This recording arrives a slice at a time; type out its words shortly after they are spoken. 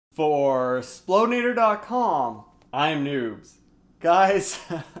For Splonator.com, I'm Noobs. Guys,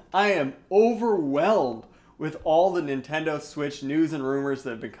 I am overwhelmed with all the Nintendo Switch news and rumors that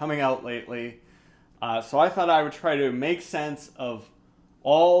have been coming out lately. So I thought I would try to make sense of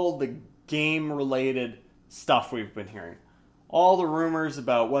all the game-related stuff we've been hearing. All the rumors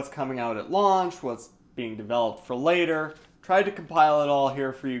about what's coming out at launch, what's being developed for later. Tried to compile it all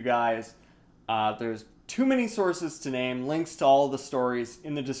here for you guys. There's too many sources to name, links to all the stories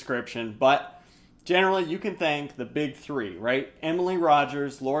in the description, but generally you can thank the big three, right? Emily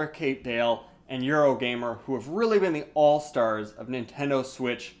Rogers, Laura Kate Dale, and Eurogamer, who have really been the all-stars of Nintendo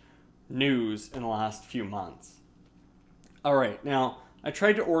Switch news in the last few months. Alright, now I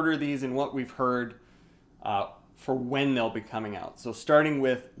tried to order these in what we've heard for when they'll be coming out. So starting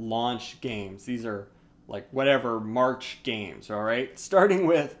with launch games. These are like whatever March games, alright? Starting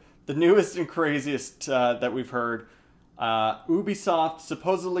with the newest and craziest that we've heard, Ubisoft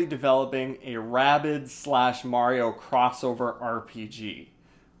supposedly developing a Rabbids / Mario crossover RPG.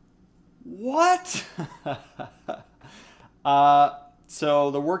 What?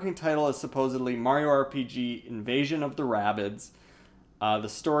 So the working title is supposedly Mario RPG Invasion of the Rabbids. The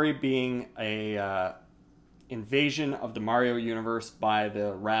story being a invasion of the Mario universe by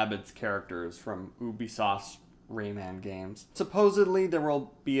the Rabbids characters from Ubisoft's Rayman games. Supposedly there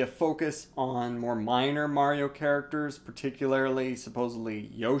will be a focus on more minor Mario characters, particularly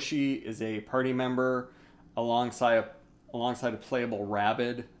supposedly Yoshi is a party member alongside a playable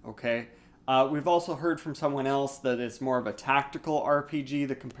Rabbid, okay? We've also heard from someone else that it's more of a tactical RPG.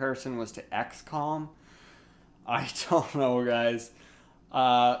 The comparison was to XCOM. I don't know, guys.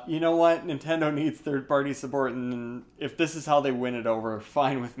 You know what? Nintendo needs third-party support, and if this is how they win it over,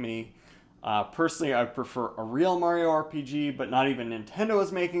 fine with me. Personally, I prefer a real Mario RPG, but not even Nintendo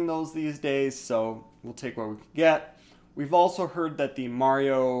is making those these days, so we'll take what we can get. We've also heard that the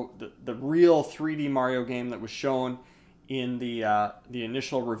real 3D Mario game that was shown in the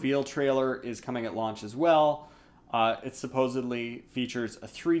initial reveal trailer is coming at launch as well. It supposedly features a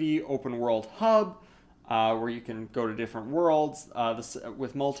 3D open world hub where you can go to different worlds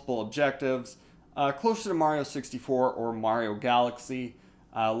with multiple objectives, closer to Mario 64 or Mario Galaxy.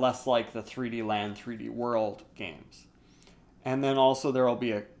 Less like the 3D Land, 3D World games. And then also there will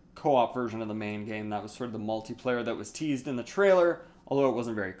be a co-op version of the main game. That was sort of the multiplayer that was teased in the trailer, although it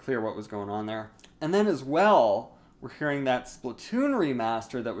wasn't very clear what was going on there. And then as well, we're hearing that Splatoon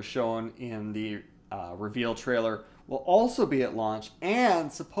Remaster that was shown in the reveal trailer will also be at launch,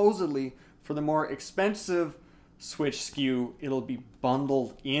 and supposedly for the more expensive Switch SKU, it'll be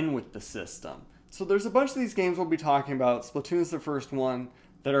bundled in with the system. So there's a bunch of these games we'll be talking about. Splatoon's the first one,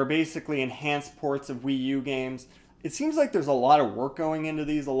 that are basically enhanced ports of Wii U games. It seems like there's a lot of work going into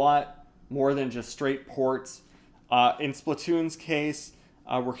these, a lot more than just straight ports. In Splatoon's case,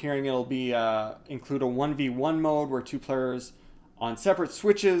 we're hearing it'll be include a 1v1 mode where two players on separate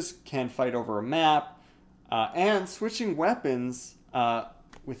Switches can fight over a map, and switching weapons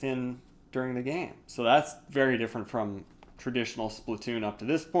during the game. So that's very different from traditional Splatoon up to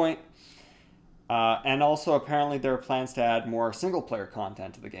this point. And also, apparently, there are plans to add more single-player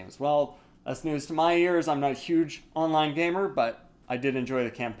content to the game as well. That's news to my ears. I'm not a huge online gamer, but I did enjoy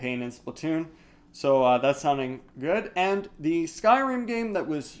the campaign in Splatoon. So that's sounding good. And the Skyrim game that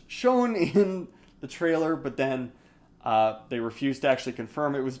was shown in the trailer, but then they refused to actually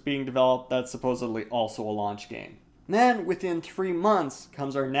confirm it was being developed, that's supposedly also a launch game. And then, within 3 months,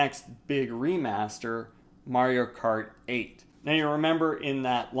 comes our next big remaster, Mario Kart 8. Now, you remember in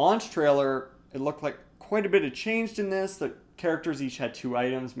that launch trailer, it looked like quite a bit had changed in this. The characters each had 2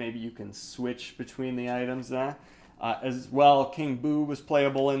 items. Maybe you can switch between the items. As well, King Boo was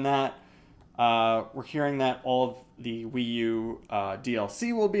playable in that. We're hearing that all of the Wii U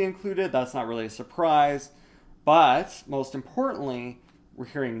DLC will be included. That's not really a surprise. But, most importantly, we're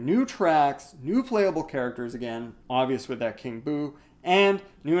hearing new tracks, new playable characters again, obvious with that King Boo, and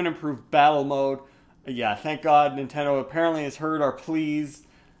new and improved battle mode. Yeah, thank God Nintendo apparently has heard our pleas.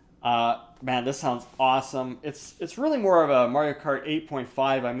 Man, this sounds awesome. It's really more of a Mario Kart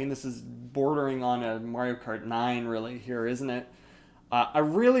 8.5. I mean, this is bordering on a Mario Kart 9 really here, isn't it? I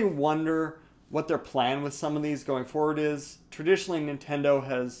really wonder what their plan with some of these going forward is. Traditionally, Nintendo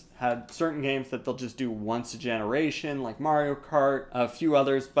has had certain games that they'll just do once a generation, like Mario Kart, a few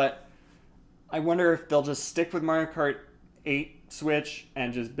others, but I wonder if they'll just stick with Mario Kart 8 Switch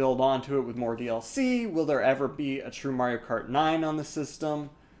and just build onto it with more DLC. Will there ever be a true Mario Kart 9 on the system?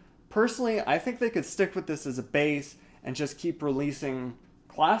 Personally, I think they could stick with this as a base and just keep releasing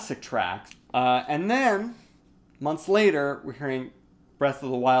classic tracks. And then, months later, we're hearing Breath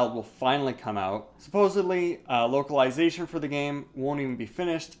of the Wild will finally come out. Supposedly, localization for the game won't even be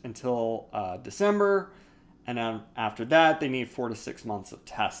finished until December, and then after that, they need 4 to 6 months of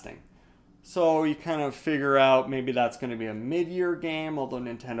testing. So you kind of figure out maybe that's going to be a mid-year game, although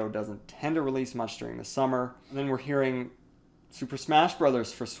Nintendo doesn't tend to release much during the summer. And then we're hearing Super Smash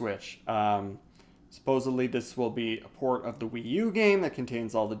Bros. For Switch. Supposedly this will be a port of the Wii U game that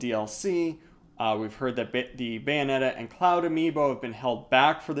contains all the DLC. We've heard that the Bayonetta and Cloud amiibo have been held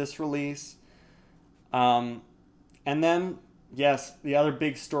back for this release. And then, yes, the other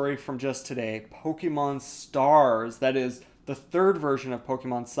big story from just today, Pokemon Stars, that is the third version of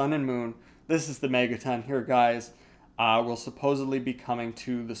Pokemon Sun and Moon. This is the Megaton here, guys. Will supposedly be coming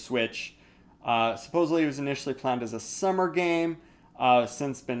to the Switch. Supposedly it was initially planned as a summer game,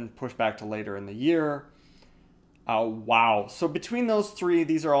 since been pushed back to later in the year. Wow. So between those three,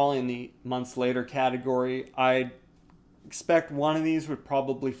 these are all in the months later category. I expect one of these would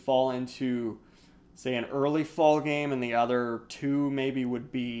probably fall into, say, an early fall game, and the other two maybe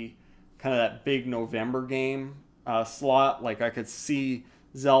would be kind of that big November game slot. Like I could see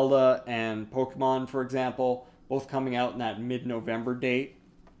Zelda and Pokemon, for example, both coming out in that mid-November date.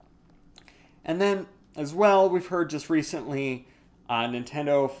 And then, as well, we've heard just recently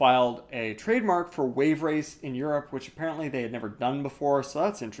Nintendo filed a trademark for Wave Race in Europe, which apparently they had never done before, so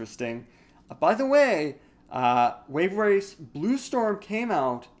that's interesting. By the way, Wave Race Blue Storm came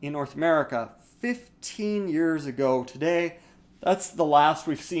out in North America 15 years ago today. That's the last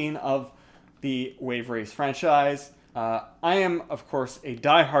we've seen of the Wave Race franchise. I am, of course, a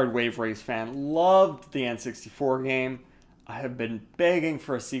diehard Wave Race fan. Loved the N64 game. I have been begging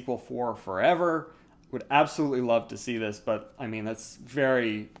for a sequel for forever. Would absolutely love to see this, but I mean, that's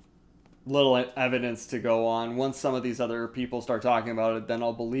very little evidence to go on. Once some of these other people start talking about it, then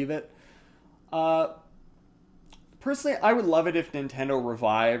I'll believe it. Personally, I would love it if Nintendo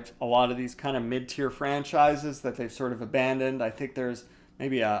revived a lot of these kind of mid-tier franchises that they've sort of abandoned. I think there's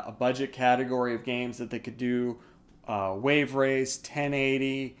maybe a budget category of games that they could do. Wave Race,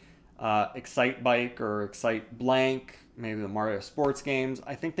 1080, Excite Bike or Excite Blank, maybe the Mario sports games.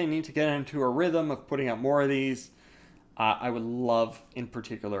 I think they need to get into a rhythm of putting out more of these. I would love, in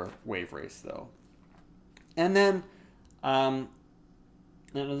particular, Wave Race, though. And then,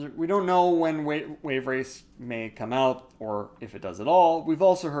 we don't know when Wave Race may come out, or if it does at all. We've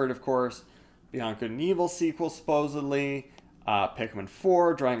also heard, of course, Beyond Good and Evil sequel, supposedly, Pikmin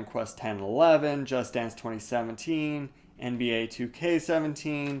 4, Dragon Quest X and 11, Just Dance 2017, NBA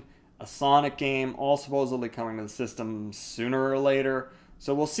 2K17, a Sonic game, all supposedly coming to the system sooner or later.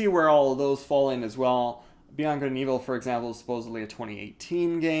 So we'll see where all of those fall in as well. Beyond Good and Evil, for example, is supposedly a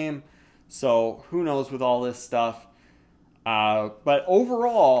 2018 game. So who knows with all this stuff. But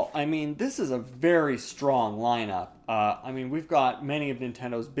overall, I mean, this is a very strong lineup. I mean, we've got many of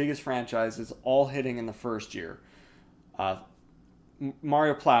Nintendo's biggest franchises all hitting in the first year.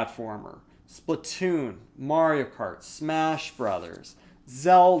 Mario Platformer, Splatoon, Mario Kart, Smash Brothers,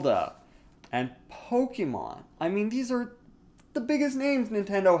 Zelda, and Pokemon. I mean, these are the biggest names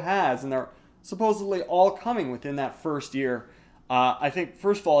Nintendo has, and they're supposedly all coming within that first year. I think,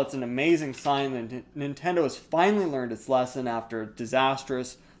 first of all, it's an amazing sign that Nintendo has finally learned its lesson after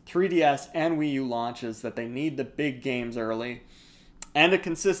disastrous 3DS and Wii U launches, that they need the big games early and a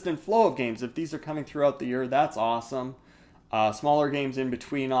consistent flow of games. If these are coming throughout the year, that's awesome. Smaller games in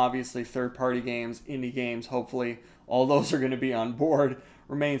between, obviously, third-party games, indie games, hopefully all those are going to be on board.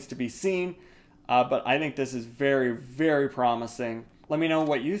 Remains to be seen. But I think this is very, very promising. Let me know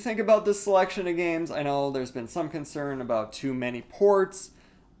what you think about this selection of games. I know there's been some concern about too many ports.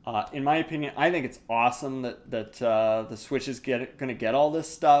 In my opinion, I think it's awesome that the Switch is going to get all this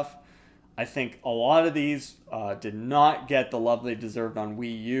stuff. I think a lot of these did not get the love they deserved on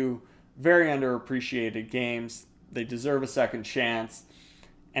Wii U. Very underappreciated games. They deserve a second chance.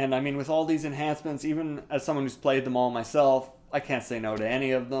 And I mean, with all these enhancements, even as someone who's played them all myself, I can't say no to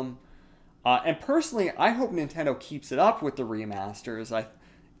any of them. And personally, I hope Nintendo keeps it up with the remasters.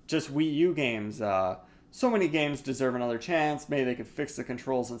 Just Wii U games. So many games deserve another chance. Maybe they could fix the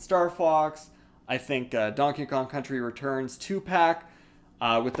controls in Star Fox. I think Donkey Kong Country Returns 2-pack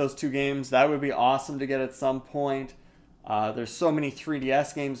with those two games, that would be awesome to get at some point. There's so many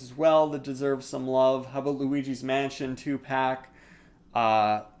 3DS games as well that deserve some love. How about Luigi's Mansion 2-pack?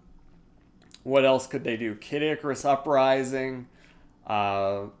 What else could they do? Kid Icarus Uprising.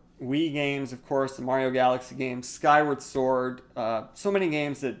 Wii games, of course, the Mario Galaxy games, Skyward Sword. So many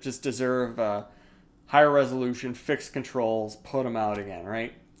games that just deserve higher resolution, fixed controls, put them out again,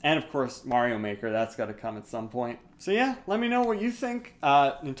 right? And of course, Mario Maker, that's got to come at some point. So yeah, let me know what you think.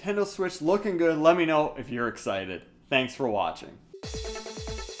 Nintendo Switch looking good. Let me know if you're excited. Thanks for watching.